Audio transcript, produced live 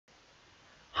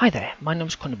Hi there, my name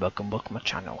is Cronenberg and welcome to my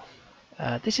channel.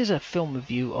 This is a film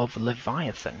review of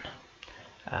Leviathan.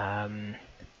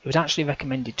 It was actually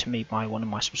recommended to me by one of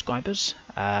my subscribers.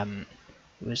 It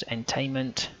was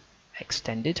Entertainment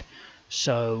Extended,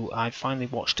 so I finally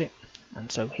watched it,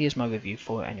 and so here's my review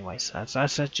for it anyways, as I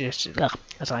said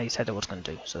I was going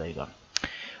to do, so there you go.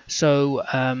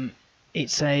 So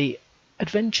it's a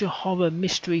adventure, horror,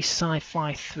 mystery,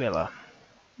 sci-fi thriller.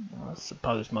 I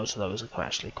suppose most of those are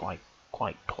actually quite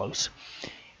close.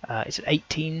 It's an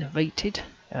 18 rated,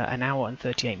 an hour and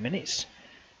 38 minutes.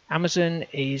 Amazon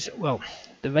is, well,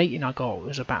 the rating I got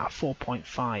was about a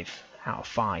 4.5 out of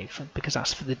 5 because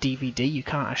that's for the DVD. You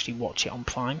can't actually watch it on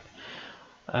Prime.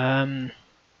 I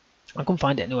couldn't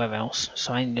find it anywhere else,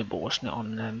 so I ended up watching it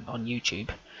on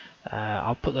YouTube.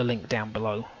 I'll put the link down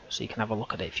below so you can have a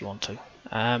look at it if you want to.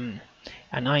 And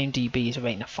IMDb is a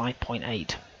rating of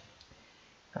 5.8.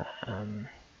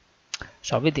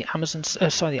 So I read the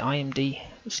IMDb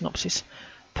synopsis.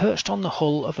 Perched on the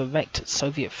hull of a wrecked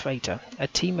Soviet freighter, a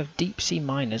team of deep-sea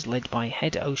miners led by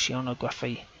head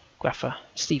oceanographer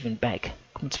Stephen Beck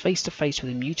comes face to face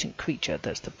with a mutant creature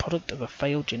that's the product of a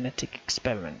failed genetic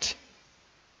experiment.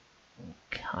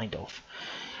 Kind of.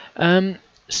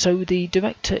 So the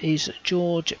director is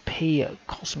George P.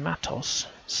 Cosmatos,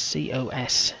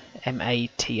 Cosmatos,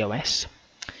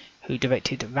 who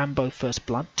directed Rambo First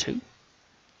Blood 2.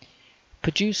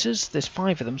 Producers, there's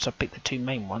 5 of them, so I picked the 2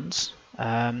 main ones.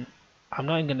 I'm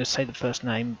not even going to say the first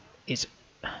name. Is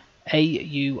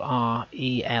Aurelio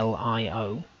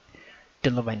De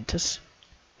Laurentiis,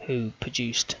 who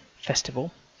produced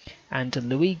Festival, and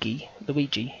Luigi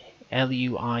Luigi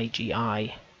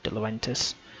De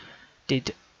Laurentiis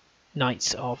did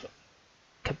Knights of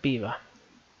Kabira.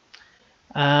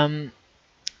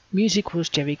 Music was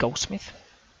Jerry Goldsmith,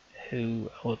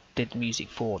 who did music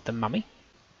for The Mummy.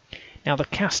 Now the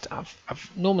cast,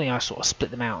 normally I sort of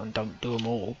split them out and don't do them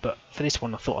all, but for this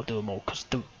one I thought I'd do them all because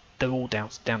they're all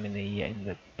down in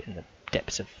the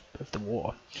depths of the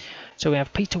water. So we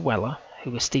have Peter Weller, who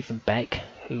was Stephen Beck,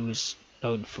 who was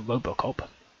known for RoboCop.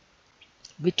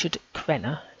 Richard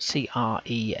Crenna,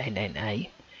 Crenna,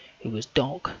 who was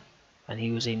Doc, and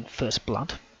he was in First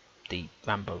Blood, the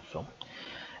Rambo film.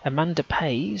 Amanda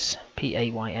Pays,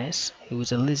 Pays, who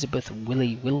was Elizabeth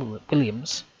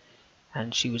Williams,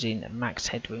 and she was in Max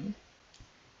Headroom.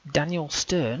 Daniel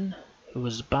Stern, who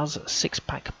was Buzz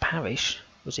Sixpack Parrish,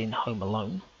 was in Home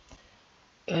Alone.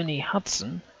 Ernie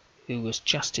Hudson, who was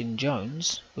Justin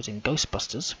Jones, was in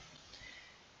Ghostbusters.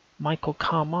 Michael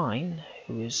Carmine,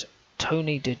 who is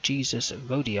Tony de Jesus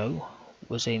Rodeo,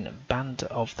 was in Band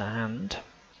of the Hand.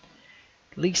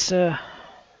 Lisa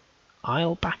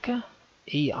Eilbacher,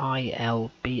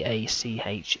 Eilbacher,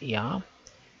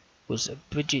 was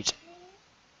Bridget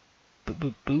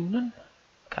Boonan,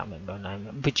 I can't remember her name,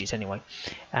 Bridget anyway,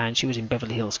 and she was in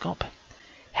Beverly Hills Cop.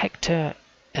 Hector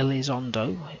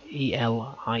Elizondo,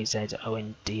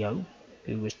 Elizondo,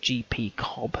 who was G.P.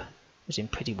 Cobb, was in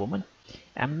Pretty Woman,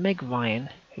 and Meg Ryan,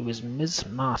 who was Ms.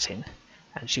 Martin,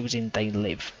 and she was in They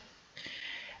Live.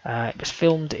 It was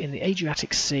filmed in the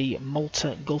Adriatic Sea,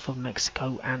 Malta, Gulf of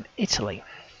Mexico, and Italy.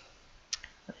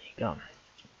 There you go.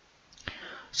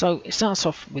 So it starts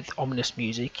off with ominous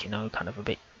music, you know, kind of a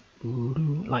bit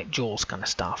like Jaws kind of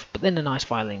stuff, but then a nice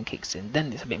violin kicks in,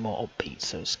 then it's a bit more upbeat,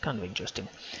 so it's kind of interesting.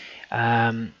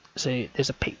 So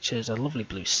there's a lovely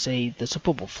blue sea, there's a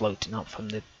bubble floating up from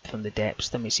the depths,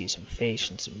 then we see some fish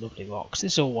and some lovely rocks.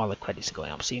 This is all while the credits are going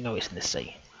up, so you know it's in the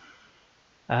sea.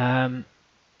 So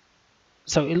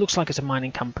it looks like it's a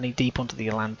mining company deep onto the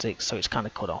Atlantic, so it's kind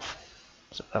of cut off.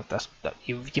 So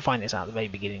you find this out at the very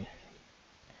beginning.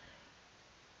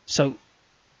 So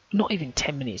not even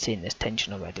 10 minutes in, there's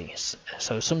tension already.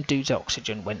 So some dude's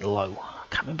oxygen went low. I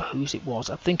can't remember whose it was.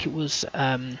 I think it was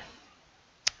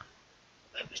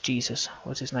Jesus.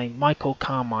 What's his name? Michael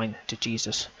Carmine to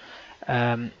Jesus.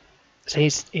 So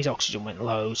his oxygen went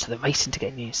low, so they're racing to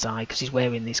get inside because he's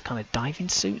wearing this kind of diving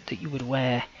suit that you would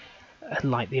wear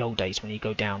like the old days when you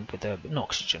go down with an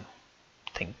oxygen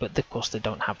thing. But of course they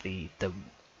don't have the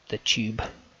tube.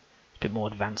 It's a bit more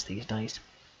advanced these days.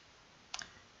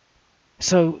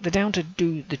 So they're down to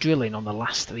do the drilling on the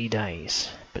last 3 days,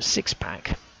 but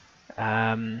Sixpack,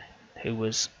 who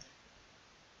was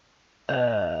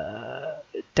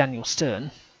Daniel Stern,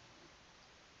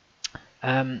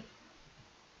 fell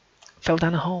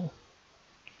down a hole.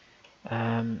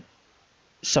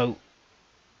 So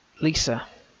Lisa,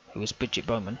 who was Bridget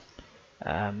Bowman,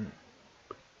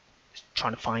 is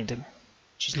trying to find him.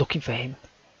 She's looking for him,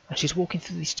 and she's walking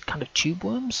through these kind of tube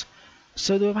worms.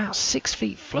 So they're about 6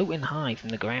 feet floating high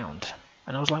from the ground,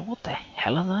 and I was like, what the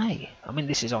hell are they? I mean,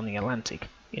 this is on the Atlantic,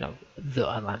 you know,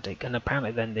 the Atlantic. And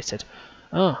apparently then they said,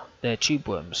 oh, they're tube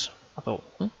worms. I thought,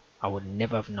 I would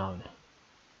never have known.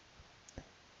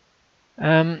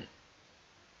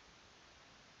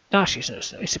 Actually,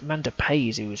 it's Amanda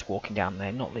Pays who was walking down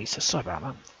there, not Lisa. Sorry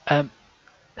about that.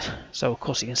 So of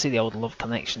course you can see the old love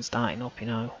connection starting up. You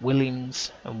know,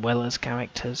 Williams and Weller's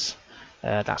characters.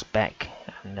 That's Beck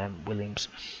and Williams.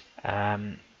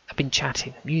 I've been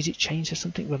chatting. Music change to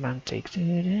something romantic,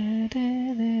 and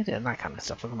that kind of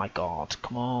stuff. Oh my god,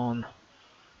 come on.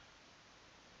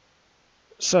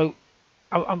 So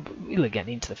I'm really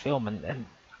getting into the film, and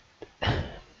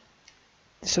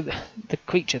so the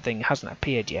creature thing hasn't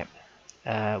appeared yet,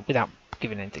 without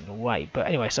giving anything away. But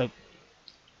anyway, so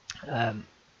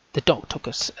the doc took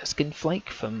a skin flake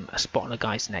from a spot on a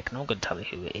guy's neck, and I'm not going to tell you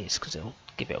who it is because it'll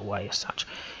give it away as such.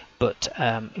 But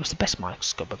it was the best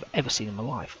microscope I've ever seen in my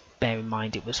life. Bear in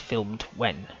mind it was filmed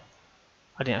when?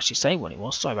 I didn't actually say when it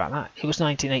was, sorry about that. It was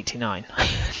 1989.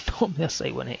 Normally I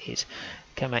say when it is.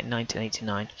 It came out in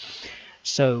 1989.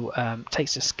 So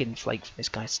takes a skin flake from this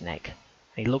guy's neck,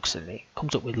 and he looks at it,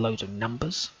 comes up with loads of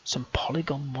numbers, some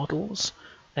polygon models,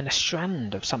 and a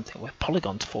strand of something with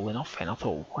polygons falling off it. And I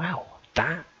thought, wow,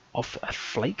 that off a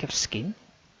flake of skin?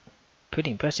 Pretty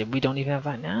impressive. We don't even have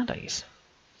that nowadays.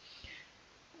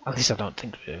 At least I don't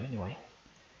think we do, anyway.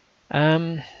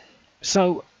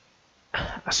 So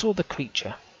I saw the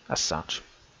creature as such.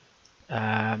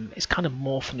 It's kind of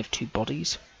morphing of two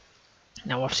bodies.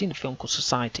 Now I've seen a film called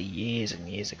Society years and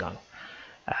years ago.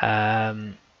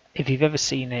 If you've ever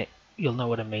seen it, you'll know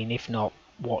what I mean. If not,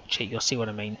 watch it, you'll see what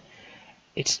I mean.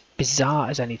 It's bizarre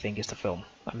as anything is the film.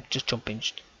 I'm just jumping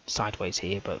sideways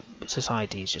here, but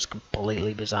Society is just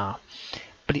completely bizarre.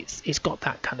 But it's got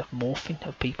that kind of morphing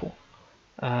of people.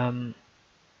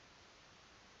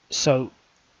 So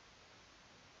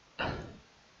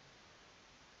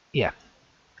yeah.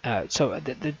 So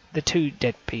the two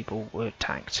dead people were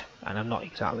attacked, and I'm not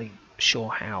exactly sure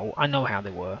how. I know how they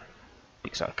were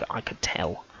because I could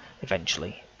tell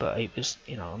eventually, but it was,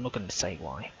 you know, I'm not going to say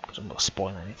why because I'm not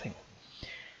spoiling anything.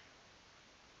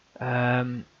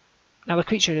 Now the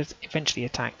creature has eventually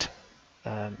attacked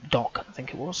Doc, I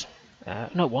think it was.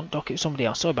 No, it wasn't Doc, it was somebody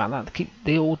else. Sorry about that.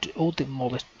 They all did more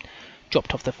or less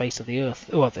dropped off the face of the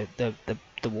earth, or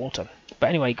the water. But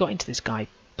anyway, he got into this guy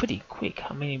pretty quick.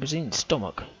 I mean, he was in his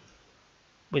stomach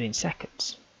within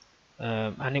seconds,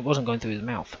 and it wasn't going through his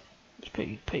mouth. It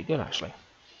was pretty good actually.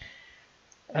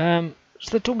 So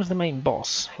they're talking to the main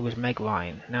boss, who was Meg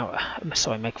Ryan. Now,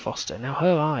 sorry, Meg Foster. Now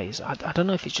her eyes, I don't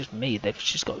know if it's just me.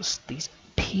 She's got these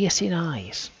piercing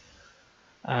eyes.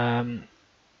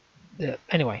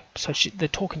 Anyway, so they're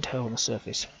talking to her on the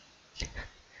surface.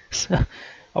 So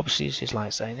obviously she's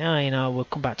like saying, "Oh, you know, we'll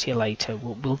come back to you later.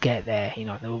 We'll get there." You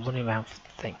know, they were running around for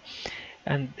the thing,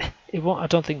 and I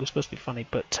don't think it was supposed to be funny,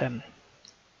 but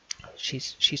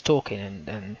she's talking,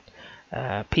 and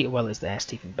Peter Weller's there,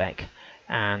 Stephen Beck,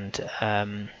 and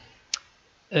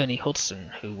Ernie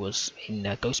Hudson, who was in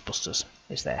Ghostbusters,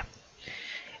 is there,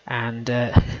 and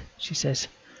she says,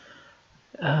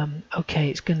 "Okay,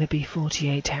 it's going to be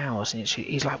 48 hours," and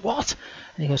he's like, "What?"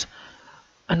 And he goes,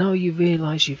 "I know you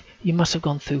realise you must have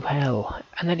gone through hell."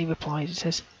 And then he replies and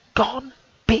says, "Gone?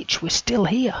 Bitch, we're still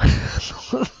here."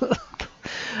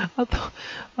 I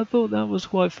thought that was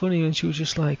quite funny, and she was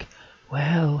just like,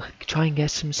 "Well, try and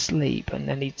get some sleep." And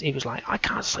then he was like, "I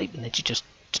can't sleep," and then she just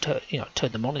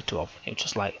turned the monitor off. It was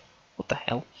just like, what the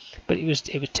hell? But it was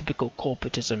typical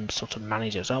corporatism sort of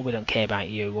managers. "Oh, we don't care about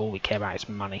you. All we care about is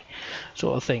money,"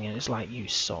 sort of thing. And it's like, you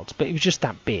sods. But it was just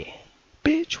that bit.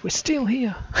 "Bitch, we're still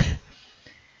here."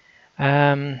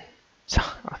 So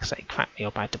like I say, it cracked me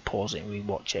up. I had to pause it and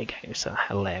rewatch it again. It was a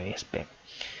hilarious bit.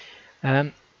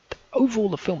 Overall,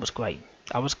 the film was great.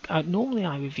 Normally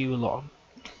I review a lot of,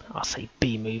 I'll say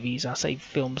B movies. I'll say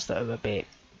films that are a bit,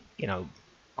 you know,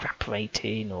 crap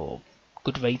rating or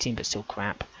good rating but still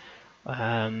crap,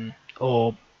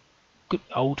 or good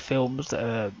old films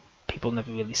that people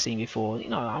never really seen before. You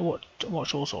know, I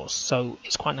watch all sorts. So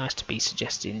it's quite nice to be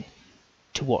suggesting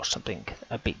to watch something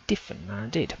a bit different, and I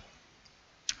did.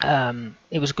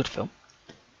 It was a good film.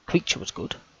 Creature was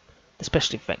good. The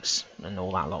special effects and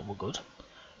all that lot were good.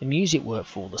 The music worked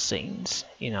for all the scenes,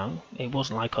 you know. It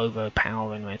wasn't like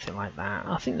overpowering or anything like that.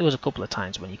 I think there was a couple of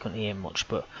times when you couldn't hear much,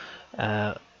 but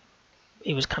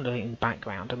it was kind of in the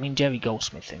background. I mean, Jerry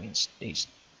Goldsmith, I mean,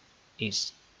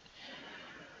 he's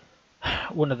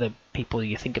one of the people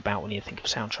you think about when you think of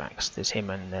soundtracks. There's him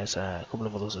and there's a couple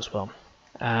of others as well.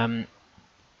 The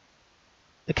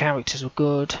characters were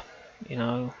good, you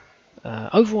know.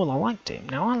 Overall, I liked it.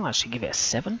 Now, I'll actually give it a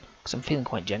 7 because I'm feeling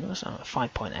quite generous.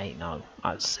 5.8, no,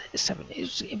 I'd say 7.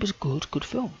 It was a good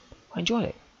film. I enjoyed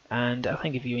it. and I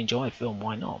think if you enjoy a film,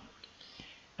 why not?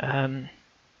 Yeah,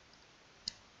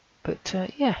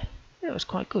 it was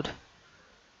quite good.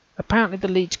 Apparently the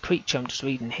lead creature, I'm just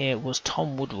reading here, was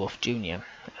Tom Woodruff Jr.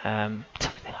 I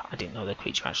didn't know the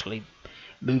creature actually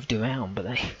moved around, but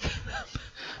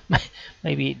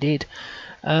maybe it did.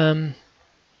 But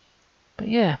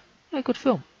yeah, good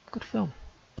film. Good film.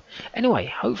 Anyway,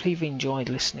 hopefully you've enjoyed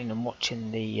listening and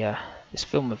watching the this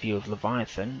film review of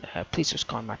Leviathan. Please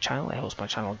subscribe to my channel, it helps my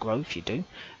channel grow if you do.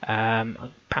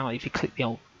 Apparently if you click the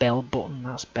old bell button,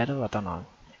 that's better, I don't know.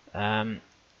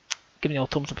 Give me a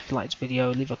thumbs up if you liked this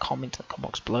video, leave a comment in the comment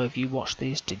box below if you watched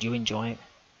this, did you enjoy it?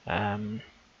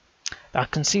 I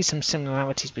can see some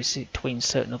similarities between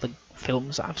certain other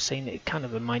films that I've seen. It kind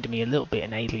of reminded me a little bit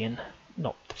of Alien.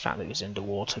 Not the fact that it was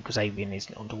underwater, because Alien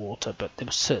isn't underwater, but there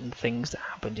were certain things that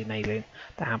happened in Alien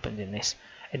that happened in this,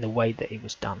 in the way that it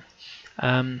was done.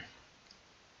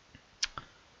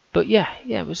 But yeah,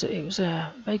 it was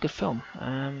a very good film.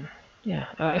 Yeah,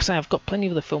 like I say, I've got plenty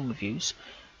of other film reviews.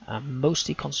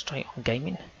 Mostly concentrate on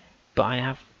gaming, but I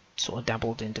have sort of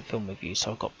dabbled into film reviews,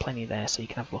 so I've got plenty there, so you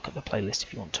can have a look at the playlist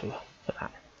if you want to for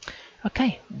that.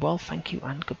 Okay, well, thank you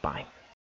and goodbye.